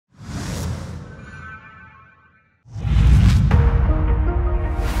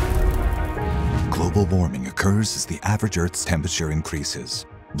Global warming occurs as the average Earth's temperature increases,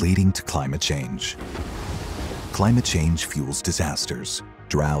 leading to climate change. Climate change fuels disasters,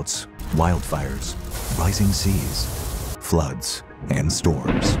 droughts, wildfires, rising seas, floods, and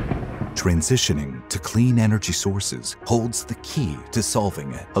storms. Transitioning to clean energy sources holds the key to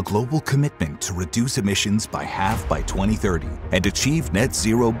solving it. A global commitment to reduce emissions by half by 2030 and achieve net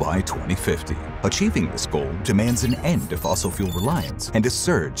zero by 2050. Achieving this goal demands an end to fossil fuel reliance and a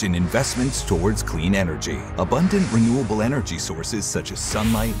surge in investments towards clean energy. Abundant renewable energy sources such as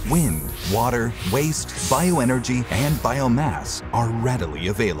sunlight, wind, water, waste, bioenergy, and biomass are readily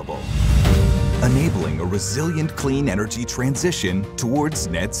available, enabling a resilient clean energy transition towards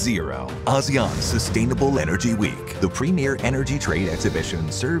net zero. ASEAN Sustainable Energy Week, the premier energy trade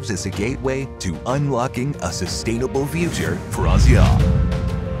exhibition, serves as a gateway to unlocking a sustainable future for ASEAN.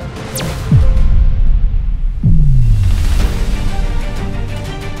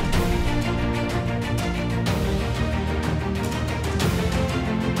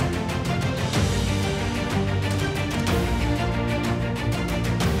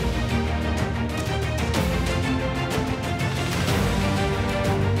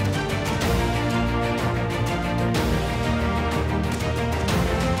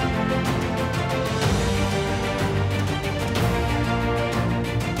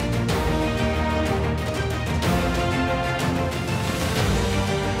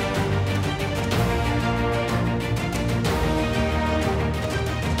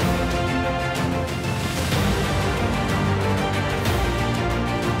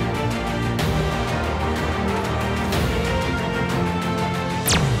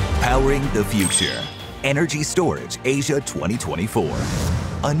 Powering the Future, Energy Storage Asia 2024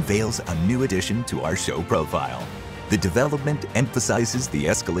 unveils a new addition to our show profile. The development emphasizes the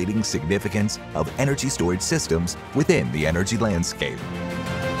escalating significance of energy storage systems within the energy landscape.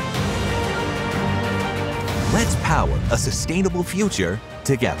 Let's power a sustainable future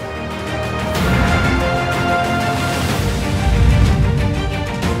together.